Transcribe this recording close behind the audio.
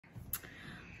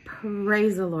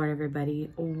Praise the Lord,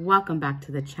 everybody. Welcome back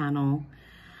to the channel.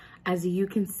 As you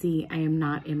can see, I am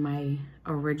not in my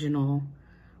original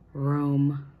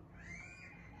room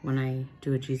when I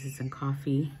do a Jesus and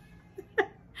coffee.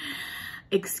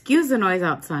 Excuse the noise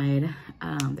outside.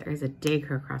 There is a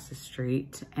daycare across the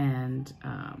street, and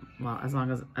well,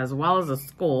 as well as a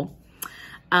school.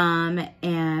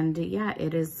 And yeah,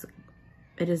 it is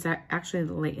actually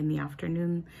late in the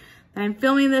afternoon that I'm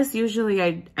filming this. Usually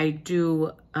I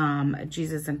do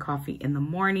Jesus and coffee in the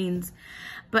mornings,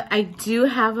 but I do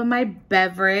have my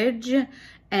beverage,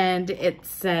 and it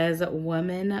says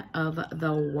Woman of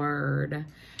the Word,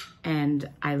 and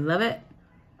I love it.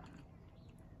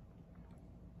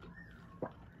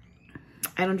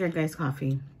 I don't drink iced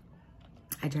coffee.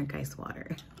 I drink iced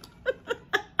water.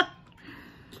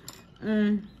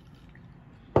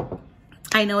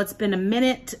 I know it's been a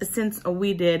minute since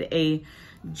we did a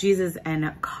Jesus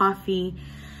and coffee,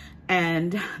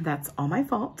 and that's all my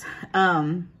fault.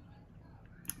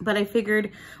 But I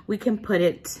figured we can put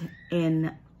it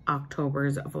in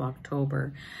October's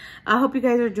Vlogtober. I hope you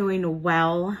guys are doing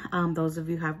well. Those of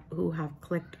you who have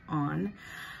clicked on,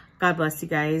 God bless you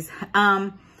guys.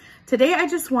 Today I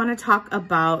just want to talk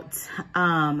about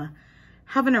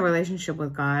having a relationship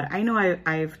with God. I know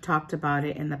I've talked about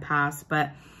it in the past,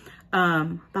 but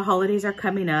the holidays are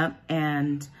coming up,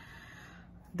 and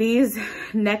these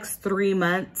next 3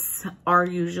 months are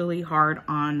usually hard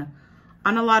on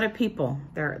a lot of people.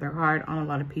 They're hard on a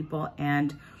lot of people,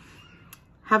 and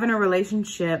having a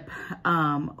relationship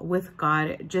with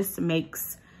God just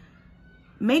makes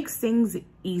things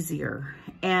easier.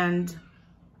 And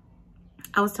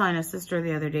I was telling a sister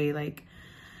the other day, like,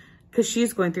 because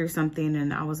she's going through something,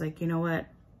 and I was like, you know what?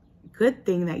 Good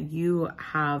thing that you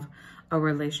have a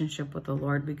relationship with the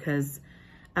Lord, because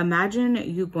imagine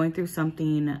you going through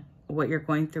something, what you're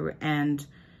going through, and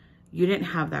you didn't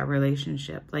have that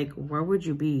relationship. Like, where would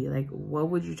you be? Like, what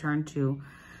would you turn to?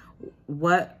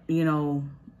 What, you know,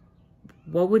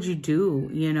 what would you do?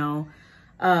 You know,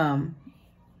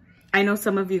 I know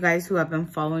some of you guys who have been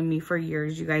following me for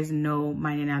years, you guys know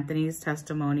mine and Anthony's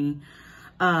testimony.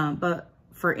 But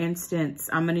for instance,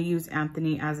 I'm going to use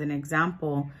Anthony as an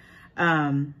example.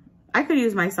 I could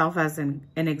use myself as an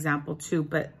example too,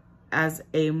 but as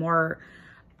a more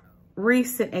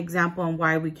recent example on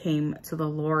why we came to the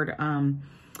Lord,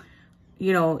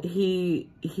 you know,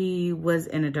 he was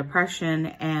in a depression,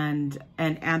 and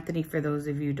Anthony, for those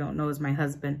of you who don't know, is my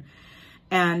husband.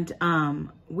 And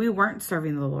we weren't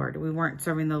serving the Lord. We weren't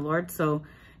serving the Lord. So,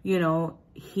 you know,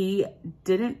 he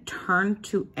didn't turn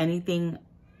to anything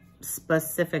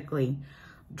specifically,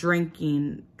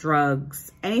 drinking,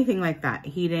 drugs, anything like that.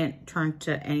 He didn't turn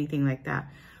to anything like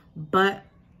that. But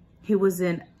he was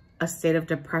in a state of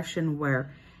depression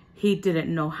where he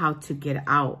didn't know how to get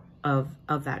out of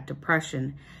that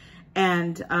depression.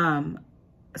 And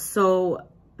so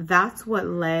that's what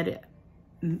led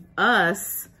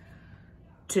us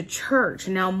to church.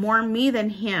 Now, more me than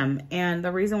him. And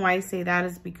the reason why I say that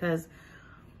is because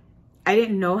I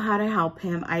didn't know how to help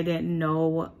him. I didn't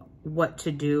know what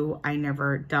to do. I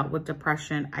never dealt with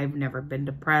depression. I've never been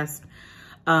depressed.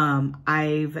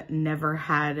 I've never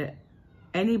had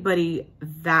anybody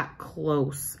that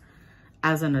close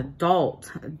as an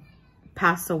adult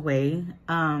pass away.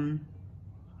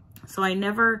 So I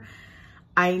never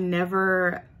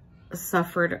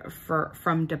suffered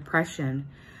from depression.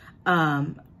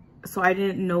 So I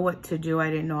didn't know what to do. I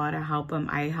didn't know how to help him.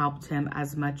 I helped him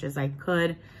as much as I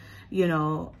could, you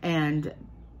know, and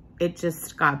it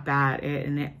just got bad,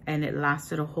 and it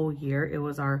lasted a whole year. It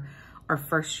was our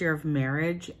first year of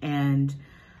marriage, and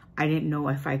I didn't know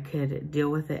if I could deal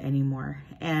with it anymore.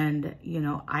 And, you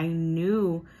know, I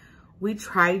knew we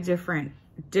tried different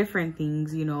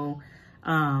things, you know,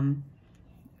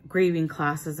 grieving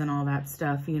classes and all that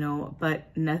stuff, you know,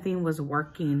 but nothing was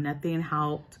working. Nothing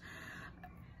helped.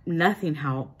 Nothing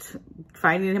helped.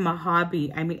 Finding him a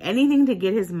hobby. I mean, anything to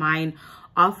get his mind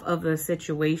off of the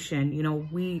situation. You know,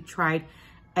 we tried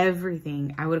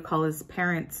everything. I would call his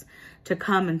parents to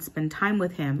come and spend time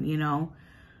with him, you know.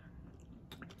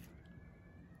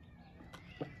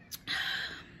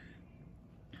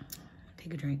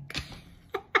 Take a drink.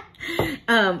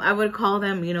 I would call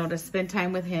them, you know, to spend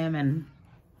time with him, and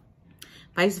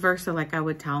vice versa. Like, I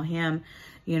would tell him,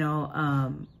 you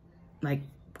know, like,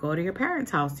 go to your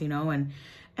parents' house, you know,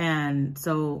 and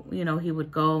so, you know, he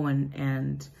would go,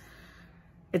 and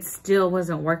it still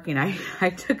wasn't working. I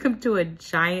took him to a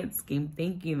Giants game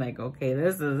thinking like, okay,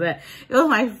 this is it. It was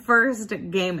my first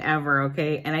game ever,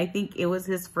 okay? And I think it was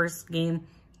his first game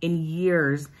in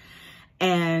years.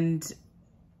 And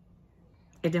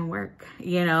it didn't work,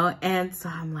 you know? And so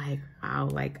I'm like, wow,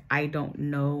 like, I don't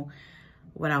know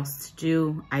what else to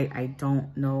do. I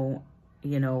don't know,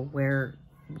 you know, where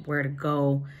to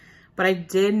go. But I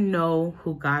did know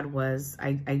who God was.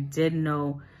 I did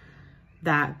know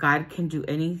that God can do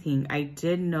anything. I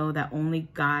did know that only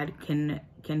God can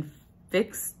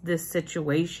fix this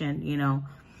situation, you know.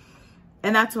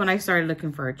 And that's when I started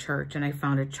looking for a church, and I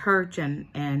found a church,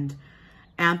 and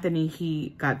Anthony,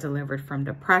 he got delivered from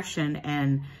depression,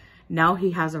 and now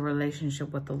he has a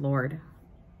relationship with the Lord.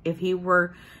 If he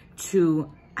were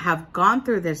to have gone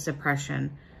through this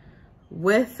depression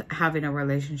with having a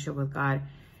relationship with God,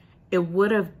 it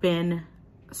would have been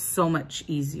so much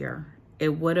easier. It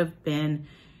would have been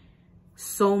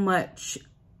so much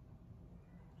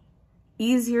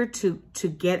easier to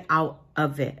get out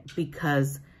of it,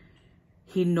 because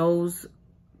he knows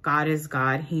God is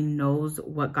God. He knows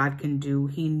what God can do.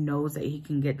 He knows that he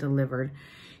can get delivered.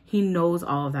 He knows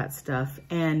all of that stuff.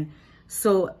 And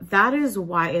so that is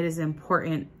why it is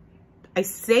important. I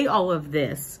say all of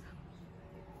this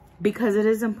because it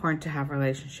is important to have a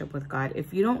relationship with God.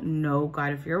 If you don't know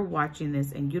God, if you're watching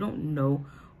this and you don't know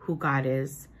who God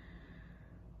is,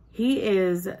 he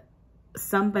is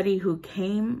somebody who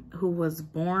came, who was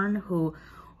born,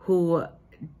 who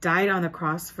died on the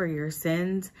cross for your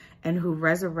sins, and who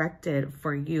resurrected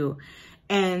for you.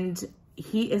 And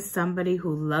he is somebody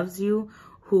who loves you,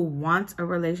 who wants a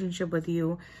relationship with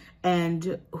you,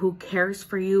 and who cares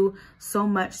for you so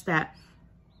much that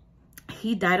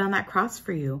he died on that cross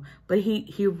for you. But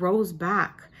he rose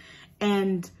back,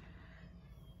 and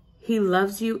he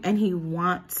loves you, and he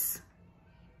wants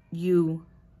you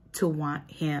to want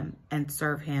him and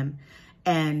serve him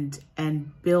and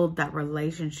build that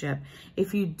relationship.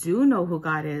 If you do know who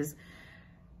God is,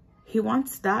 he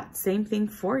wants that same thing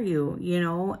for you, you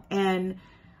know. And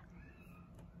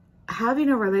having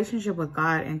a relationship with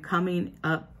God and coming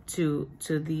up to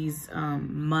these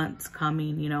months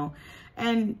coming, you know,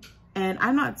 and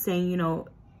I'm not saying, you know,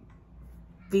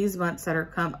 these months that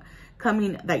are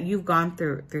coming that you've gone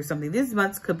through something. These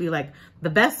months could be like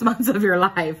the best months of your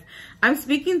life. I'm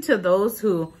speaking to those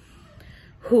who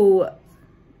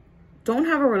don't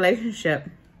have a relationship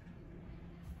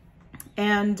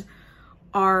and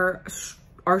are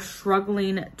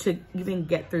struggling to even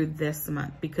get through this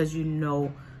month, because you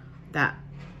know that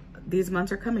these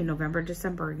months are coming, November,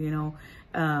 December, you know,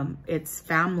 it's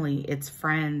family, it's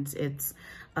friends, it's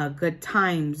good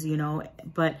times, you know.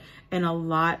 But in a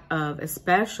lot of,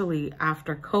 especially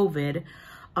after COVID,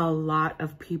 a lot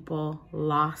of people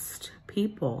lost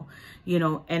people, you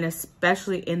know, and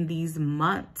especially in these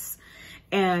months.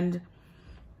 And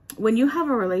when you have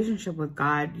a relationship with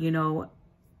God, you know,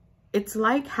 it's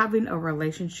like having a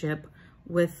relationship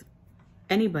with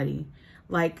anybody,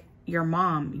 like your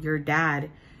mom, your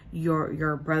dad,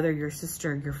 your brother, your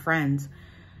sister, your friends.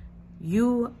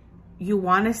 You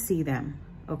want to see them.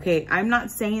 Okay. I'm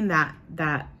not saying that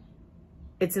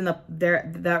it's in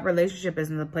that relationship is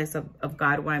in the place of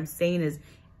God. What I'm saying is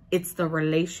it's the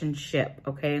relationship.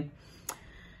 Okay.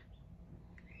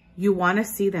 You want to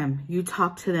see them. You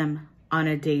talk to them on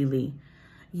a daily.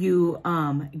 You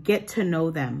get to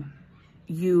know them.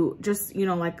 You just, you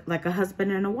know, like a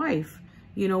husband and a wife,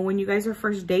 you know, when you guys are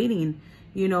first dating,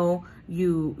 you know,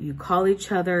 you call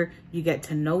each other, you get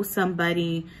to know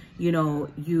somebody, you know,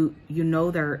 you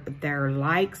know their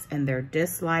likes and their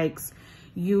dislikes.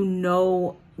 You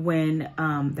know when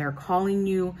they're calling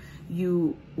you,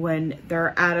 when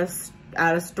they're at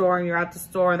a store and you're at the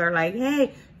store and they're like,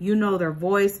 hey, you know their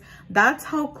voice. That's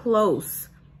how close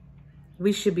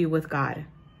we should be with God,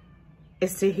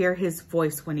 is to hear his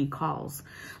voice when he calls.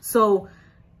 So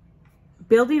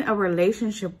building a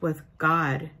relationship with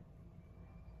God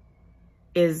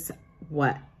is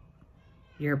what?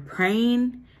 You're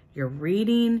praying, you're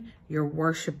reading, you're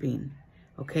worshiping,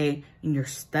 okay? And you're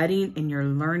studying and you're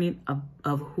learning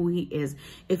of who he is.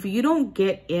 If you don't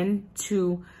get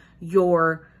into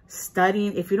your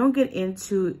studying, if you don't get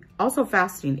into also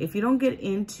fasting, if you don't get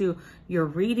into your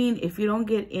reading, if you don't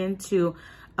get into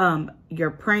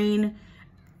your praying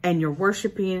and your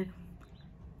worshiping,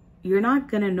 you're not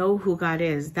going to know who God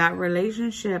is. That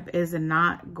relationship is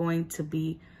not going to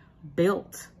be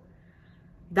built.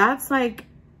 That's like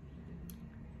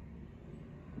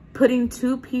putting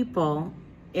two people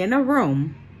in a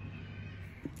room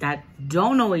that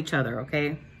don't know each other,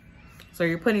 okay? So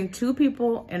you're putting two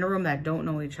people in a room that don't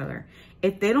know each other.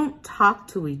 If they don't talk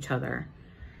to each other,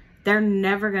 they're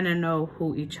never going to know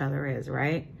who each other is,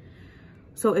 right?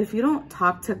 So if you don't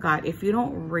talk to God, if you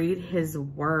don't read his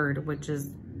word, which is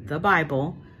the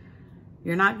Bible,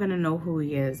 You're not going to know who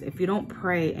he is. If you don't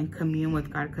pray and commune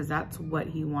with God, because that's what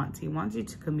he wants. He wants you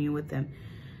to commune with him.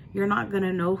 You're not going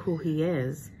to know who he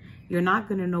is. You're not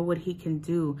going to know what he can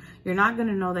do. You're not going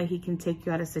to know that he can take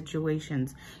you out of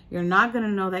situations. You're not going to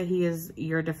know that he is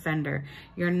your defender.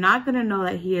 You're not going to know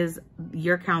that he is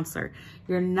your counselor.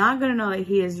 You're not going to know that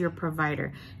he is your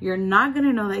provider. You're not going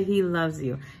to know that he loves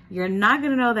you. You're not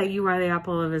going to know that you are the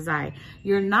apple of his eye.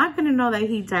 You're not going to know that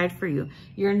he died for you.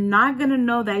 You're not going to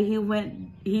know that he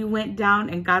went down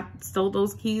and stole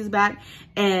those keys back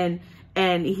and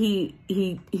he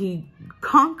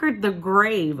conquered the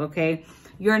grave, okay?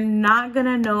 You're not going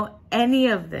to know any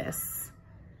of this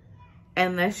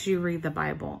unless you read the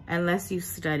Bible, unless you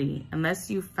study, unless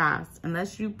you fast,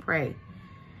 unless you pray.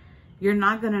 You're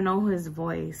not going to know his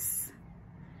voice.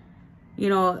 You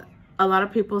know, a lot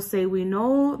of people say we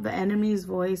know the enemy's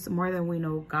voice more than we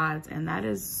know God's, and that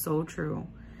is so true.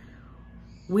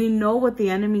 We know what the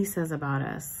enemy says about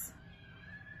us.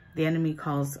 The enemy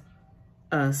calls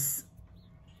us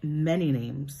many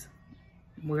names.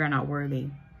 We are not worthy.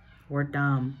 We're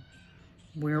dumb.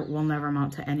 We'll never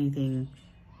amount to anything.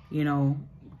 You know,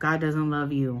 God doesn't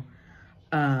love you.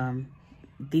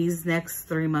 These next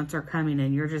 3 months are coming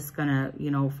and you're just gonna,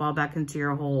 you know, fall back into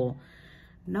your hole.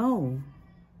 No.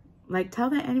 Like, tell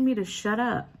the enemy to shut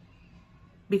up.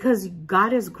 Because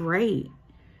God is great.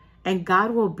 And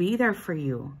God will be there for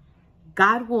you.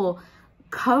 God will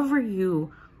cover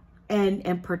you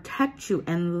and protect you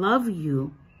and love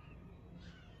you.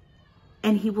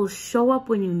 And he will show up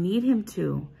when you need him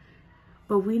to.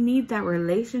 But we need that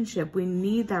relationship. We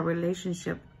need that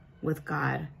relationship with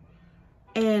God.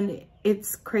 And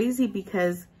it's crazy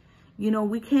because, you know,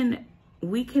 we can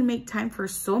make time for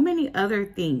so many other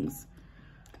things.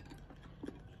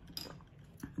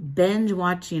 Binge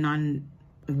watching on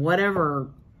whatever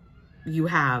you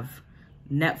have.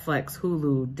 Netflix,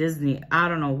 Hulu, Disney, I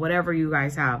don't know, whatever you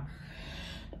guys have.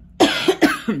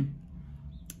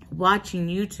 Watching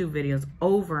YouTube videos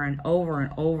over and over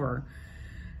and over,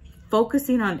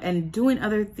 focusing on and doing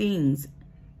other things,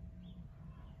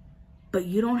 but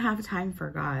you don't have time for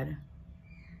God.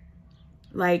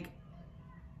 Like,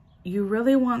 you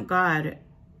really want God.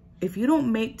 If you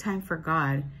don't make time for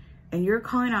God and you're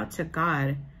calling out to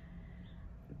God,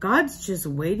 God's just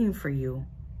waiting for you.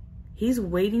 He's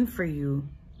waiting for you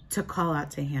to call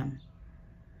out to him.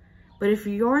 But if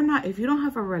you don't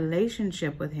have a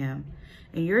relationship with him,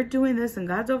 and you're doing this and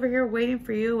God's over here waiting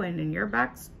for you and your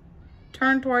back's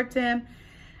turned towards him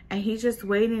and he's just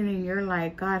waiting and you're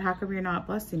like, God, how come you're not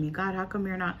blessing me? God, how come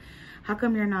you're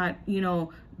not, you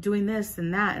know, doing this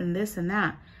and that and this and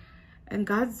that? And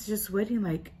God's just waiting,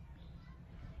 like,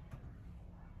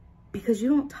 because you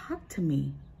don't talk to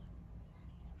me.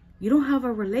 You don't have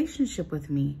a relationship with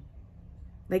me.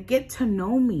 Like, get to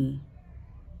know me.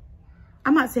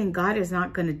 I'm not saying God is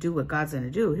not going to do what God's going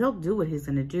to do. He'll do what he's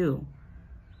going to do.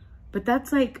 But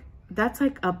that's like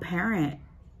a parent,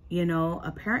 you know, a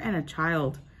parent and a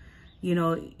child. You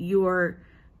know, your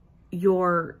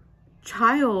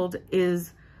child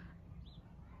is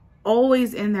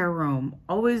always in their room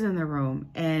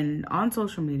and on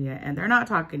social media, and they're not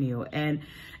talking to you. And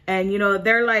you know,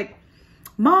 they're like,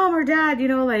 Mom or Dad, you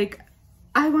know, like,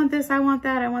 I want this, I want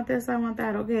that, I want this, I want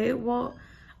that. Okay, well,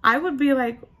 I would be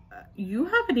like, you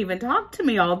haven't even talked to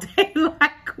me all day.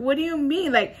 Like, what do you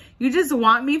mean? Like, you just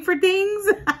want me for things?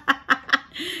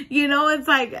 You know, it's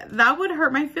like, that would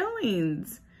hurt my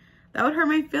feelings. That would hurt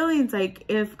my feelings. Like,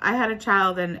 if I had a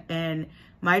child and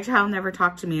my child never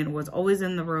talked to me and was always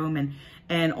in the room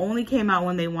and only came out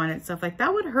when they wanted stuff, like,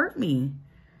 that would hurt me.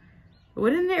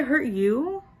 Wouldn't it hurt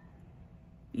you?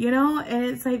 You know, and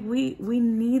it's like, we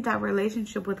need that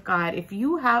relationship with God. If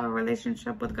you have a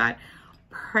relationship with God,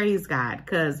 praise God,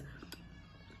 because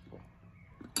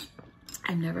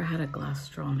I've never had a glass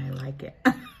straw and I like it.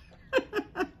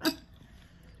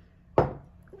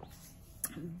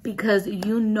 Because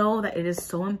you know that it is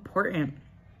so important.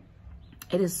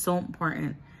 It is so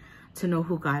important to know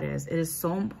who God is. It is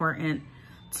so important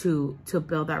to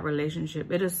build that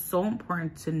relationship. It is so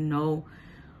important to know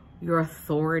your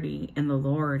authority in the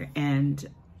Lord and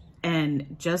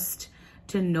just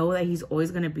to know that he's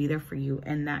always going to be there for you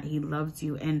and that he loves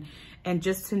you, and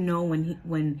just to know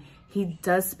when he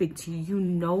does speak to you, you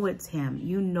know it's him,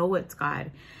 you know it's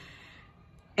God,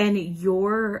 and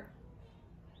you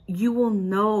will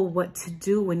know what to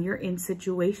do when you're in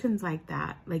situations like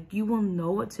that. Like, you will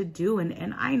know what to do.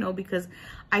 And I know, because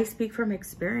I speak from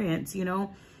experience. You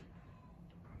know,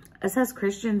 us as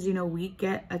Christians, you know, we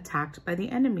get attacked by the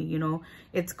enemy. You know,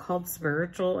 it's called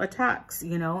spiritual attacks,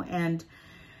 you know, and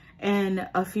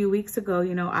a few weeks ago,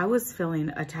 you know, I was feeling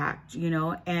attacked, you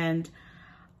know, and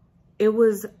it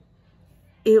was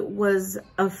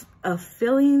a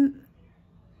feeling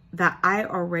that I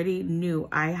already knew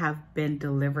I have been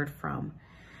delivered from.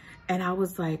 And I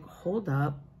was like, hold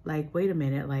up, like, wait a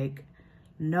minute, like,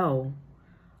 no,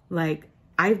 like,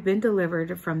 I've been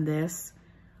delivered from this.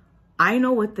 I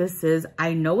know what this is.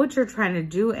 I know what you're trying to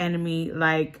do, enemy.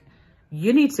 Like,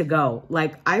 you need to go.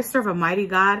 Like, I serve a mighty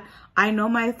God. I know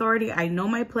my authority. I know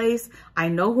my place. I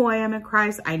know who I am in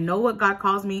Christ. I know what God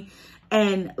calls me.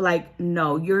 And like,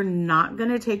 no, you're not going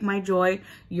to take my joy.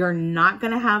 You're not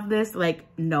going to have this. Like,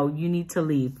 no, you need to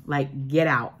leave. Like, get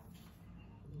out.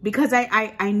 Because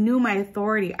I knew my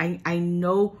authority. I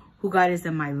know who God is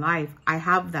in my life. I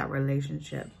have that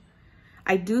relationship.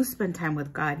 I do spend time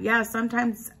with God. Yeah,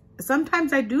 sometimes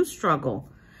I do struggle.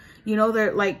 You know,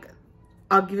 they're like,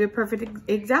 I'll give you a perfect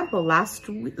example.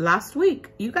 Last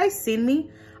week, you guys seen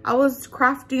me. I was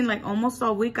crafting like almost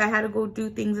all week. I had to go do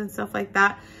things and stuff like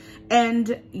that.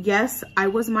 And yes, I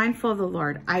was mindful of the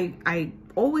Lord. I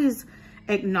always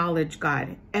acknowledge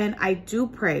God and I do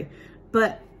pray,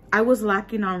 but I was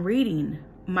lacking on reading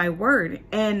my word.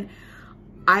 And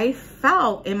I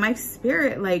felt in my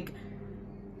spirit like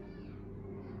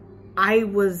I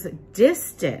was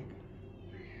distant.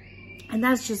 And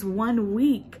that's just 1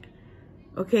 week.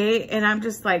 Okay. And I'm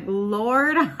just like,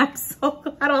 Lord, I'm so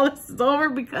glad all this is over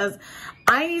because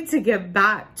I need to get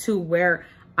back to where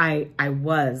I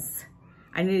was.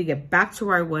 I need to get back to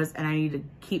where I was and I need to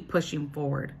keep pushing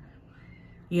forward,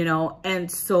 you know?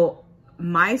 And so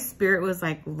my spirit was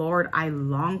like, Lord, I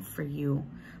long for you.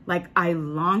 Like, I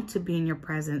long to be in your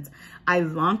presence. I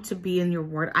long to be in your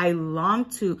word. I long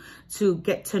to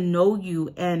get to know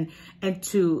you and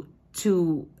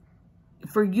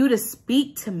for you to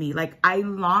speak to me. Like, I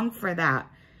long for that,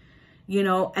 you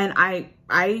know? And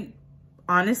I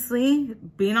honestly,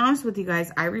 being honest with you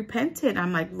guys, I repented.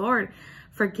 I'm like, Lord,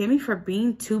 forgive me for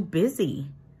being too busy.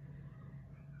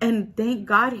 And thank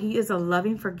God he is a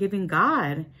loving, forgiving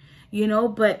God, you know,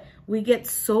 but we get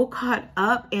so caught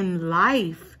up in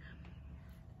life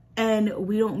and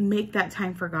we don't make that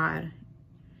time for God.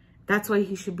 That's why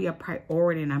he should be a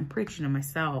priority. And I'm preaching to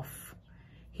myself.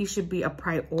 He should be a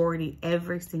priority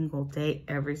every single day,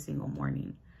 every single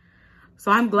morning.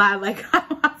 So I'm glad, like,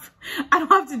 I don't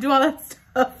have to do all that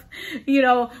stuff. You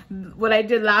know, what I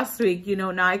did last week, you know,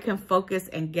 now I can focus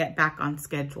and get back on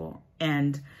schedule.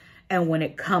 And when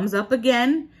it comes up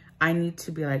again, I need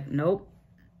to be like, nope,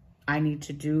 I need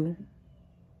to do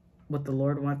what the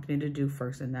Lord wants me to do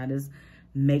first. And that is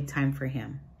make time for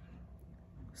him.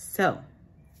 So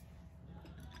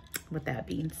with that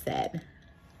being said,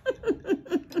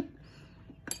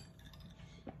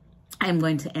 I'm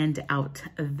going to end out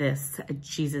this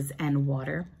Jesus and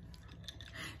water,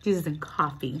 Jesus and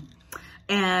coffee.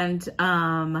 And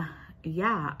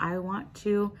yeah, I want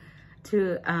to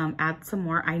add some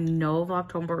more. I know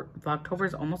Vlogtober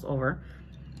is almost over.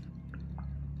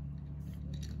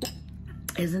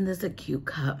 Isn't this a cute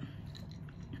cup?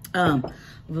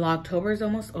 Vlogtober is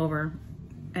almost over,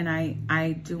 and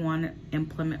I do want to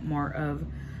implement more of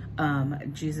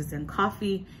Jesus and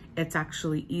coffee. It's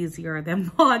actually easier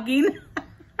than vlogging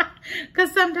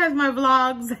because sometimes my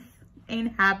vlogs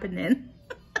ain't happening.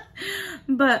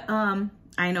 But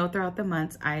I know throughout the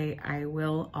months I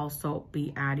will also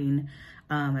be adding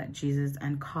Jesus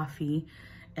and coffee,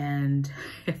 and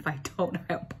if I don't,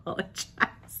 I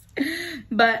apologize.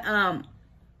 But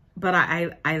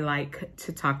I like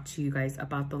to talk to you guys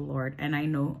about the Lord, and I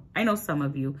know some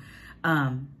of you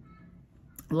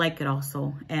like it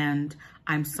also, and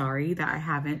I'm sorry that I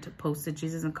haven't posted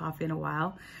Jesus and coffee in a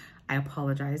while. I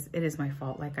apologize. It is my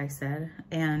fault, like I said.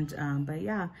 And but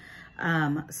yeah,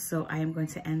 so I am going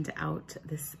to end out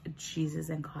this Jesus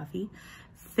and coffee.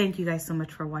 Thank you guys so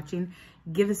much for watching.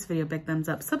 Give this video a big thumbs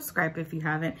up, subscribe if you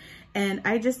haven't, and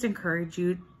I just encourage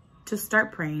you to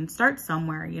start praying. Start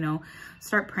somewhere, you know,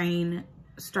 start praying,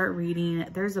 start reading.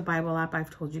 There's a Bible app I've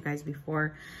told you guys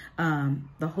before,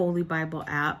 the Holy Bible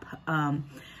app,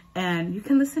 and you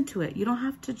can listen to it. You don't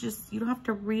have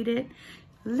to read it.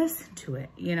 Listen to it,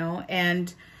 you know,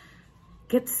 and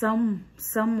get some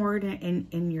word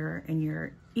in your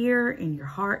ear, in your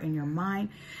heart, in your mind,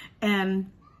 and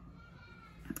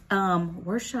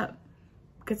worship.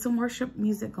 Get some worship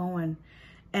music going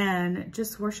and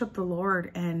just worship the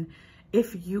Lord. And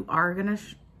if you are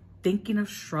thinking of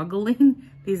struggling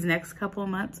these next couple of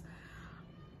months,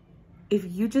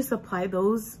 if you just apply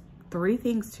those 3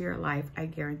 things to your life, I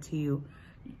guarantee you,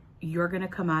 you're going to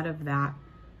come out of that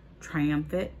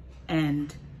triumphant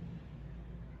and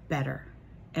better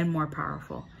and more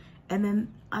powerful. And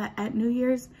then at New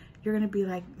Year's, you're going to be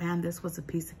like, man, this was a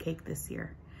piece of cake this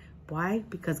year. Why?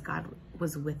 Because God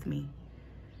was with me.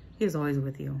 He is always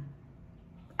with you.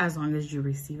 As long as you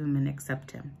receive him and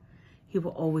accept him, he will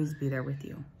always be there with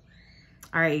you.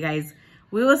 All right, you guys.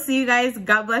 We will see you guys.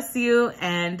 God bless you.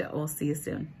 And we'll see you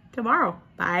soon tomorrow.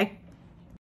 Bye.